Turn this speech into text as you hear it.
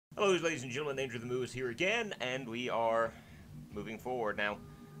goes, ladies and gentlemen. Danger the Moo is here again, and we are moving forward. Now,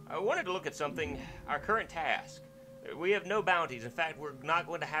 I wanted to look at something, our current task. We have no bounties. In fact, we're not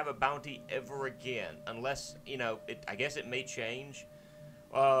going to have a bounty ever again, unless, you know, I guess it may change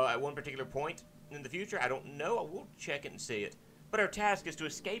at one particular point in the future. I don't know. I will check it and see it. But our task is to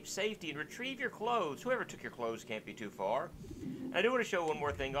escape safety and retrieve your clothes. Whoever took your clothes can't be too far. And I do want to show one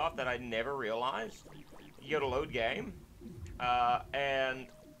more thing off that I never realized. You go to load game, and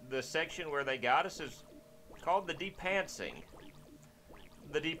the section where they got us is called the depantsing.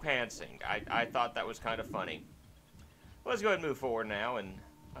 The depantsing. I thought that was kind of funny. Well, let's go ahead and move forward now. And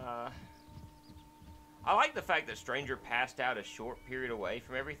I like the fact that Stranger passed out a short period away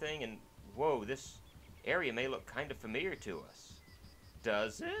from everything. And whoa, this area may look kind of familiar to us.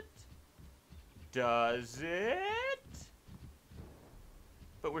 Does it? Does it?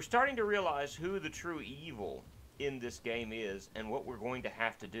 But we're starting to realize who the true evil in this game is and what we're going to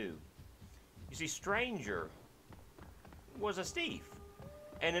have to do. You see, Stranger was a thief.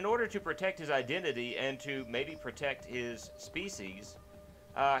 And in order to protect his identity and to maybe protect his species,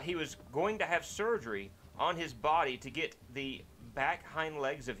 he was going to have surgery on his body to get the back hind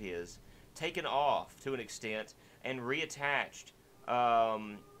legs of his taken off to an extent and reattached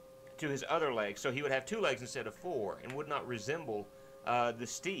to his other legs, so he would have 2 legs instead of 4 and would not resemble the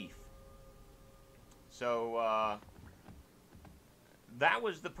thief. So that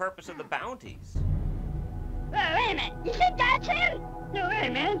was the purpose of the bounties. Oh, wait a minute, you think that's him? No way,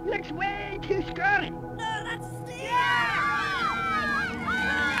 man, he looks way too scrawny. No, that's Steve!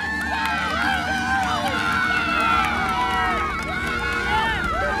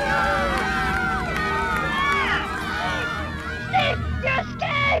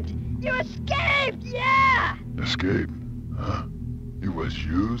 You escaped, yeah! Escape? Huh? It was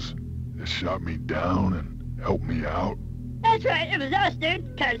yous that shot me down and helped me out? That's right, it was us,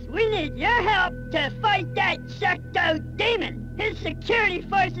 dude, because we need your help to fight that Sekto demon. His security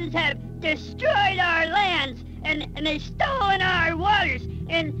forces have destroyed our lands, and they've stolen our waters,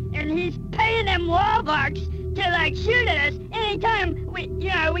 and he's paying them wallbarks to, like, shoot at us anytime we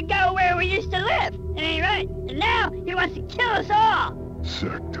go where we used to live. It ain't right. And now he wants to kill us all.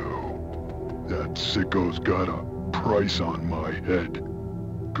 Sekto. That sicko's got a price on my head.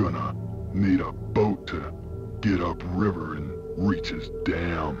 Gonna need a boat to get upriver and reach his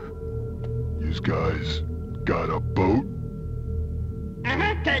dam. Yous guys got a boat?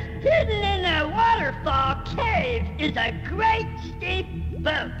 Cause hidden in a waterfall cave is a great steep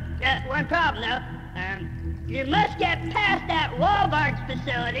boat. One problem though, you must get past that wallbarks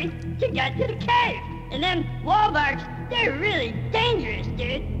facility to get to the cave. And them wallbarks, they're really dangerous,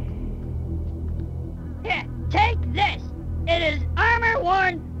 dude. Here, take this. It is armor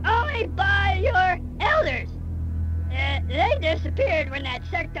worn only by your elders. They disappeared when that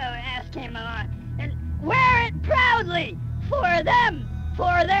Sekto ass came along. And wear it proudly for them,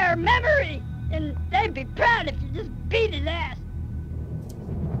 for their memory. And they'd be proud if you just beat his ass.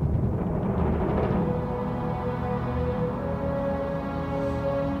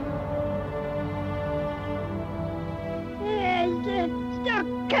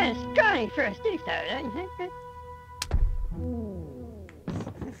 Still kind of scrawny for a thief, though, don't you think?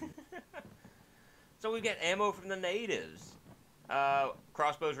 So we've got ammo from the natives.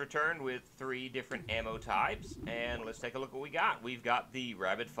 Crossbows returned with 3 different ammo types, and let's take a look at what we got. We've got the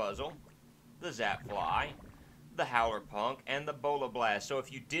Rabbit Fuzzle, the Zapfly, the Howler Punk, and the Bola Blast. So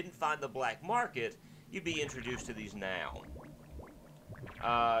if you didn't find the black market, you'd be introduced to these now.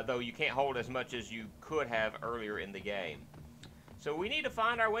 Though you can't hold as much as you could have earlier in the game. So we need to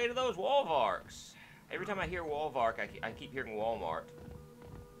find our way to those Walvarks. Every time I hear Walvark, I keep hearing Walmart.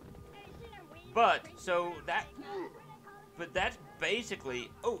 But that's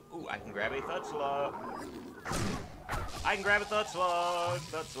basically, oh, I can grab a Thud Slug. I can grab a Thud Slug,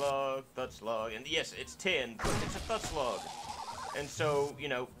 Thud Slug, and yes, it's 10, but it's a Thud Slug. And so, you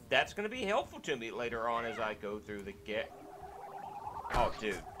know, that's going to be helpful to me later on as I go through the Oh,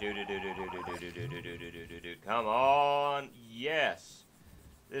 dude. Come on. Yes.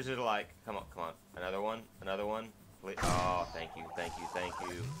 This is like, come on. Another one. Please. Oh, thank you.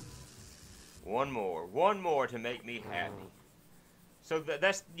 One more to make me happy. So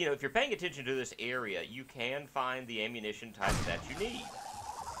that's, you know, if you're paying attention to this area, you can find the ammunition type that you need.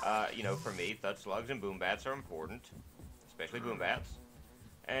 You know, for me, Thud Slugs and Boom Bats are important, especially Boom Bats.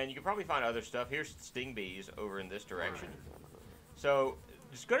 And you can probably find other stuff. Here's Sting Bees over in this direction. So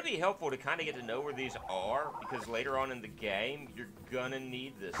it's going to be helpful to kind of get to know where these are, because later on in the game, you're going to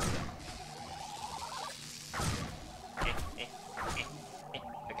need this stuff. Okay.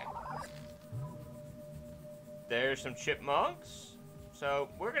 There's some chipmunks, So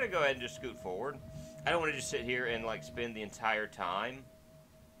we're gonna go ahead and just scoot forward. I don't want to just sit here and like spend the entire time.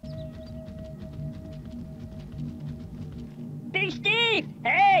 Big Steve!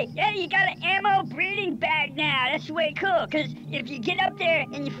 Hey, yeah, you got an ammo breeding bag now. That's way cool, because if you get up there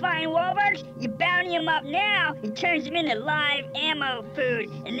and you find Walmarts, you bounty them up now, it turns them into live ammo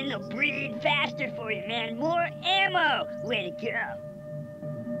food, and then they'll breed faster for you, man. More ammo! Way to go.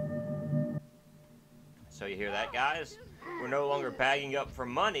 So you hear that, guys? We're no longer bagging up for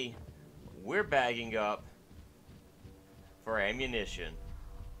money. We're bagging up for ammunition.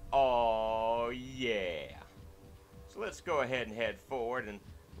 Oh, yeah. So let's go ahead and head forward, and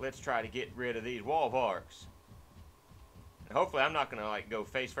let's try to get rid of these wall varks. And hopefully I'm not going to like go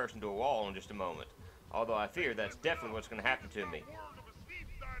face first into a wall in just a moment. Although I fear that's definitely what's going to happen to me.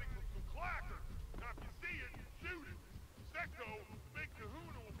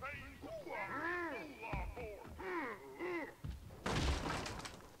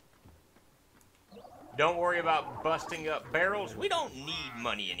 Don't worry about busting up barrels. We don't need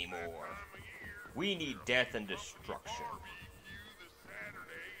money anymore. We need death and destruction.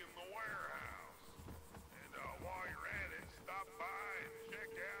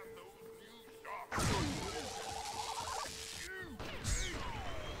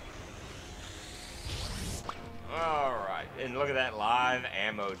 Alright, and look at that live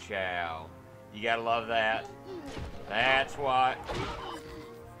ammo chow. You gotta love that. That's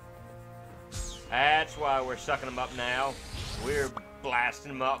why we're sucking them up now. We're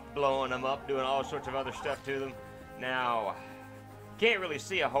blasting them up, blowing them up, doing all sorts of other stuff to them. Now, can't really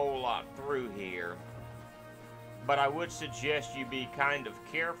see a whole lot through here, but I would suggest you be kind of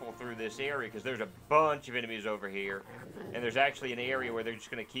careful through this area because there's a bunch of enemies over here, and there's actually an area where they're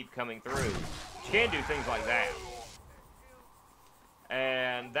just going to keep coming through. You can do things like that,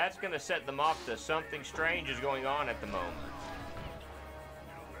 and that's going to set them off to something strange is going on at the moment.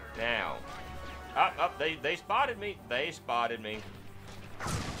 Now, they spotted me. They spotted me.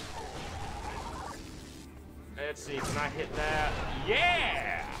 Let's see, can I hit that?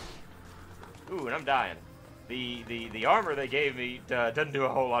 Yeah! Ooh, and I'm dying. The armor they gave me doesn't do a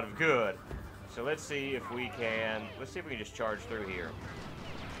whole lot of good. So let's see if we can just charge through here.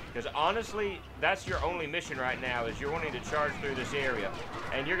 Because honestly, that's your only mission right now, is you're wanting to charge through this area.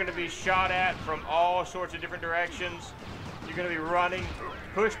 And you're going to be shot at from all sorts of different directions. You're going to be running.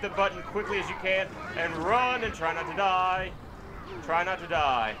 Push the button quickly as you can and run and try not to die. Try not to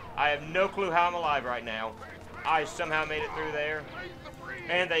die. I have no clue how I'm alive right now. I somehow made it through there.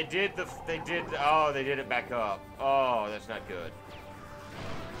 And they did it back up. Oh, that's not good.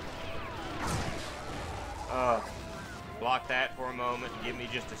 Block that for a moment. Give me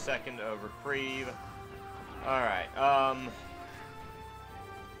just a second of reprieve. Alright, come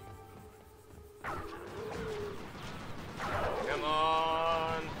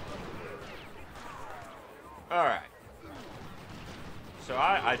on. Alright. So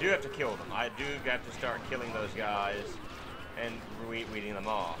I do have to kill them. I do have to start killing those guys and weeding them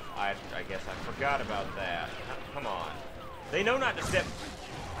off. I guess I forgot about that. Come on. They know not to step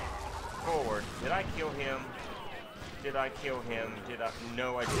forward. Did I kill him? Did I kill him? Did I?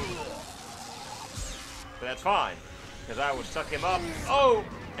 No, I didn't. But that's fine, because I will suck him up. Oh!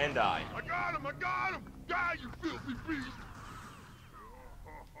 And die. I got him! I got him! Die, you filthy beast!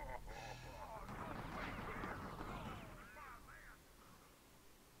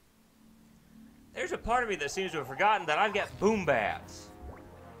 There's a part of me that seems to have forgotten that I've got boom bats.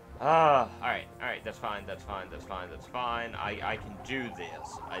 Alright, that's fine. I can do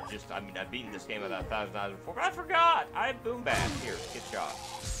this. I've beaten this game about 1,000 times before, but I forgot! I have boom bats. Here, get shot.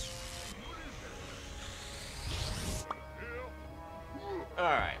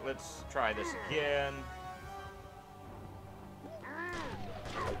 Alright, let's try this again.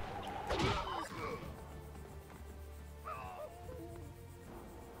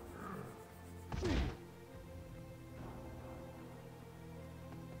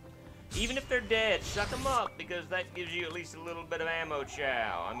 Even if they're dead, suck them up, because that gives you at least a little bit of ammo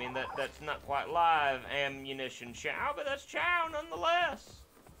chow. I mean, that's not quite live ammunition chow, but that's chow nonetheless.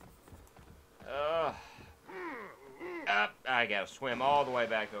 I gotta swim all the way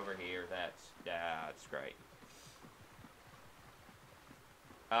back over here. That's great.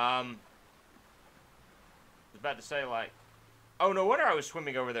 I was about to say, like, oh, no wonder I was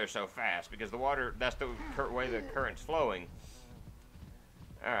swimming over there so fast, because the water, that's the way the current's flowing.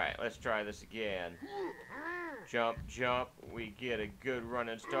 Alright, let's try this again. Jump, jump, we get a good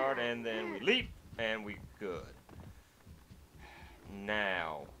running start, and then we leap, and we good.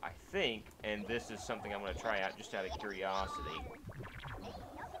 Now, I think, and this is something I'm going to try out just out of curiosity,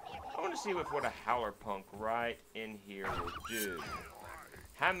 I want to see what a howler punk right in here will do.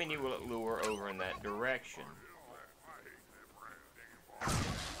 How many will it lure over in that direction?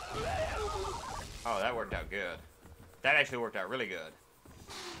 Oh, that worked out good. That actually worked out really good.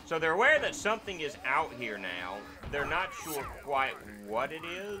 So they're aware that something is out here now. They're not sure quite what it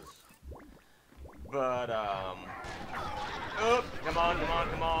is. But, oh, come on, come on,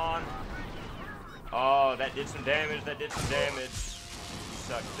 come on. Oh, that did some damage, that did some damage.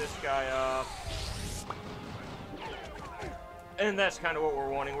 Suck this guy up. And that's kind of what we're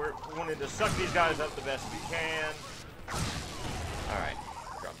wanting. We're wanting to suck these guys up the best we can. Alright,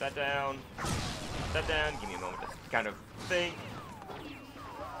 drop that down. Drop that down. Give me a moment to kind of think.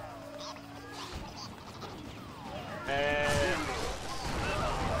 And...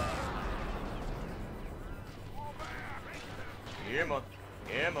 Come on.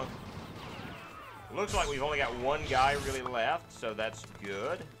 Come on. Looks like we've only got one guy really left, so that's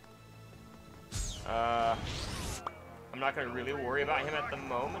good. I'm not going to really worry about him at the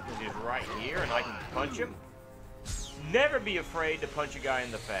moment because he's right here and I can punch him. Never be afraid to punch a guy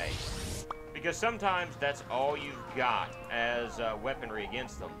in the face, because sometimes that's all you've got as weaponry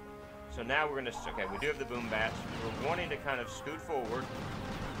against them. So now we're going to... Okay, we do have the boom bats. We're wanting to kind of scoot forward,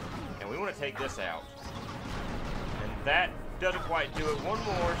 and we want to take this out. And that doesn't quite do it. One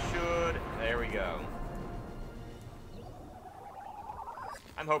more should... There we go.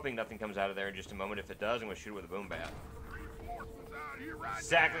 I'm hoping nothing comes out of there in just a moment. If it does, I'm going to shoot it with a boom bat.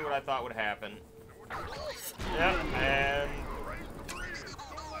 Exactly what I thought would happen. Yep, and...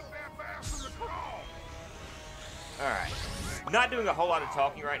 Alright. Not doing a whole lot of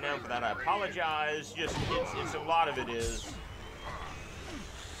talking right now for that. I apologize. Just, it's a lot of it is...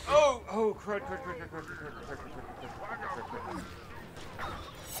 Oh! Oh, crud, crud, crud, crud, crud, crud, crud, crud, crud, crud, crud.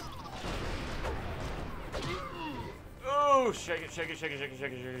 Oh, shake it, shake it, shake it, shake it,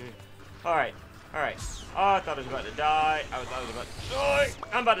 shake it, shake it. Alright, alright. Oh, I thought I was about to die. I was about to die.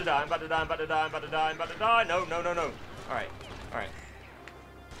 I'm about to die, I'm about to die, I'm about to die, I'm about to die, I'm about to die. No, no, no, no. Alright, alright.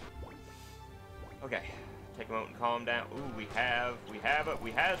 Okay. Take a moment and calm down. Ooh, we have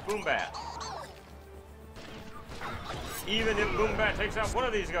Boom Bat. Even if Boom Bat takes out one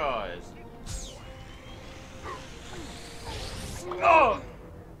of these guys. Oh!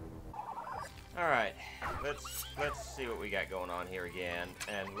 Alright. Let's see what we got going on here again,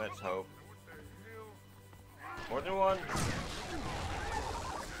 and let's hope. More than one?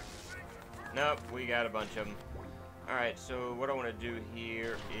 Nope, we got a bunch of them. Alright, so what I want to do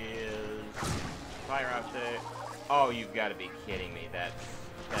here is fire out there. Oh, you've got to be kidding me. That's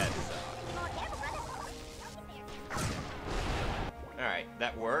Alright,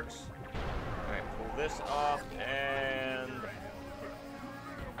 that works. Alright, pull this off and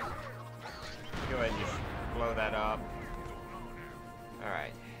go ahead and just blow that up.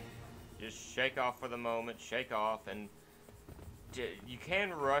 Alright. Just shake off for the moment, shake off, and you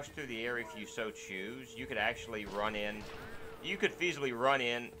can rush through the area if you so choose. You could actually run in. You could feasibly run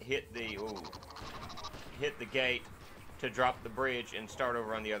in, hit the gate to drop the bridge and start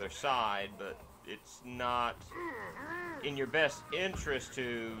over on the other side, but it's not in your best interest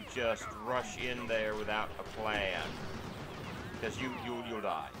to just rush in there without a plan, because you'll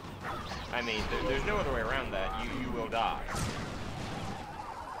die. I mean, there's no other way around that. You will die.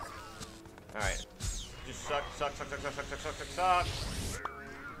 Alright. Just suck.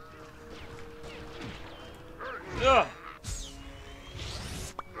 Ugh!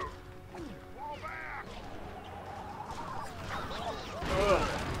 Ugh.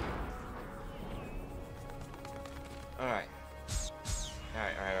 Alright.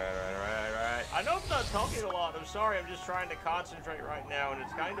 Alright. I know I'm not talking a lot. I'm sorry. I'm just trying to concentrate right now, and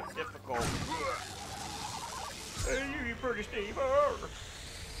it's kind of difficult. Hey, you pretty Steve.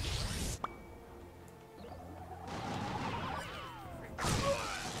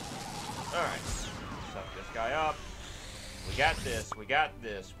 Alright. Suck this guy up. We got this. We got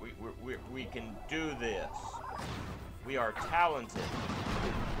this. We can do this. We are talented.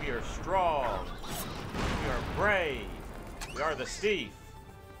 We are strong. We are brave. We are the Steve.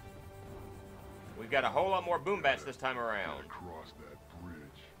 We've got a whole lot more boom bats this time around. Across that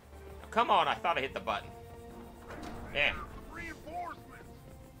bridge. Oh, come on, I thought I hit the button. Yeah.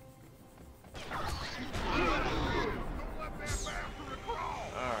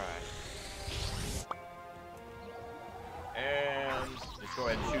 Alright. And just go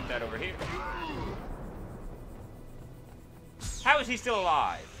ahead and shoot that over here. How is he still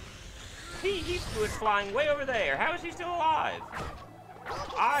alive? He was flying way over there. How is he still alive?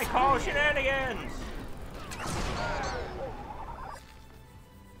 I call shenanigans!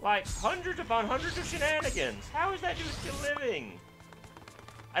 Like, hundreds upon hundreds of shenanigans. How is that dude still living?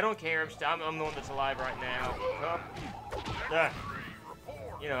 I don't care. I'm the one that's alive right now.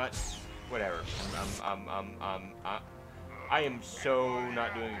 You know what? Whatever. I am so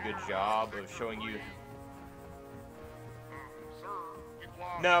not doing a good job of showing you.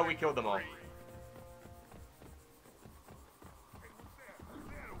 No, we killed them all.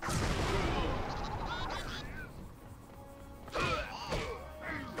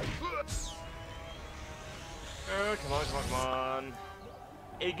 Oh, come on, come on, come on.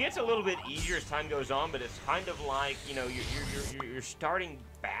 It gets a little bit easier as time goes on, but it's kind of like, you know, you're starting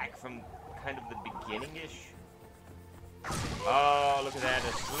back from kind of the beginning-ish. Oh, look at that,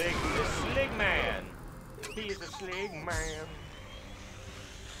 the slig man. He is a slig man.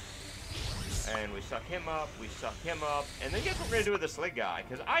 And we suck him up, and then guess what we're gonna do with the slig guy?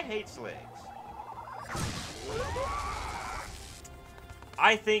 Because I hate sligs.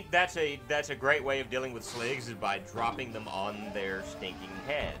 I think that's a great way of dealing with sligs is by dropping them on their stinking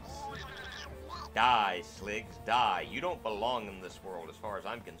heads. Die, sligs, die. You don't belong in this world as far as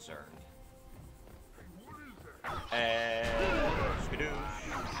I'm concerned. And skadoosh.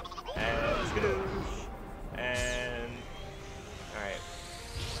 And skadoosh. And alright.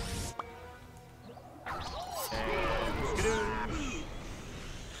 And skadoosh.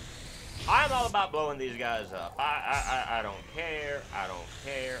 I'm all about blowing these guys up. I don't care. I don't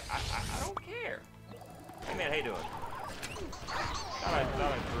care. I don't care. Hey man, how you doing? Thought I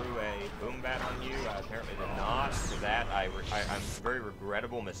threw a boom bat on you. I apparently did not. For that, I'm a very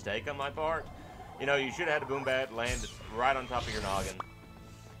regrettable mistake on my part. You know, you should have had a boom bat land right on top of your noggin.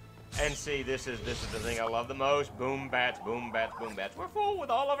 And see, this is the thing I love the most. Boom bats, boom bats, boom bats. We're full with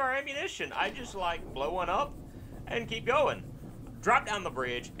all of our ammunition. I just like blow one up and keep going. Drop down the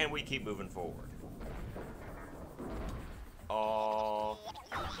bridge and we keep moving forward. Oh,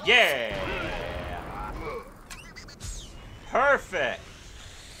 yeah. Perfect.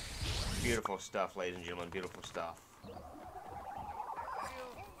 Beautiful stuff, ladies and gentlemen. Beautiful stuff.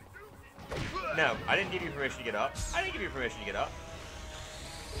 No, I didn't give you permission to get up. I didn't give you permission to get up.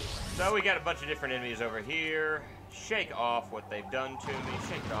 So we got a bunch of different enemies over here. Shake off what they've done to me.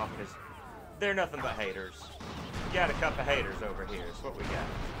 Shake it off because they're nothing but haters. Got a couple of haters over here. That's what we got.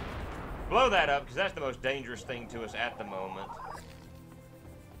 Blow that up because that's the most dangerous thing to us at the moment.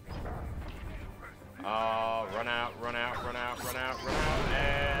 Oh, run out, run out, run out, run out, run out,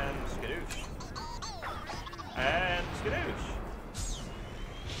 and skadoosh. And skadoosh.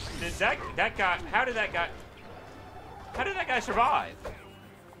 Did that guy, how did that guy survive?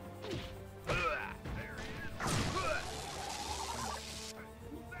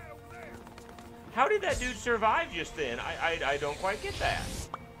 How did that dude survive just then? I don't quite get that.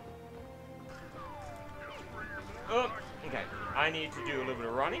 Oh, okay. I need to do a little bit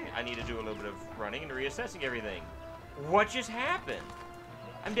of running. I need to do a little bit of running and reassessing everything. What just happened?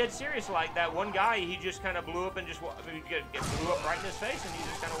 I'm dead serious. Like that one guy, he just kind of blew up and just blew up right in his face, and he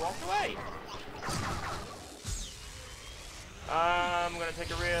just kind of walked away. I'm gonna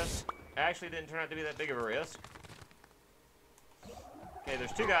take a risk. Actually, didn't turn out to be that big of a risk. Okay,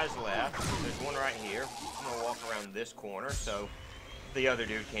 there's two guys left. There's one right here. I'm gonna walk around this corner so the other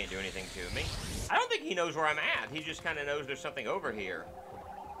dude can't do anything to me. I don't think he knows where I'm at. He just kind of knows there's something over here.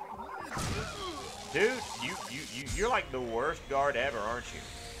 Dude, you're like the worst guard ever, aren't you?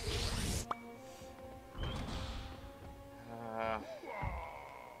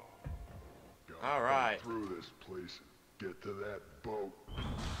 All right. Through this place, get to that boat.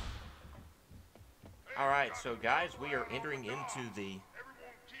 All right, so guys, we are entering into the.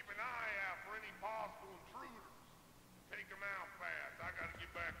 Everyone keep an eye out for any possible intruders. Take them out fast. I gotta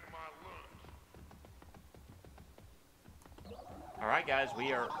get back to my lunch. All right, guys,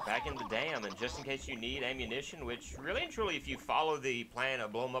 we are back in the dam, and just in case you need ammunition, which really and truly, if you follow the plan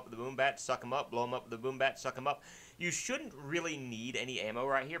of blow them up with the boom bat, suck them up, blow them up with the boom bat, suck them up, you shouldn't really need any ammo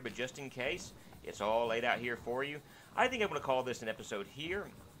right here, but just in case, it's all laid out here for you. I think I'm going to call this an episode here,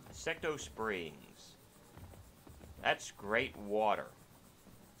 Sekto Springs. That's great water.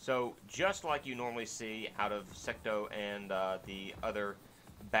 So, just like you normally see out of Sekto and the other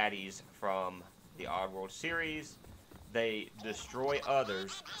baddies from the Oddworld series, they destroy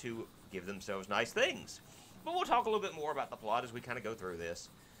others to give themselves nice things. But we'll talk a little bit more about the plot as we kind of go through this.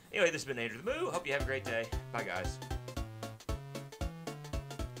 Anyway, this has been Andrew the Moo. Hope you have a great day. Bye, guys.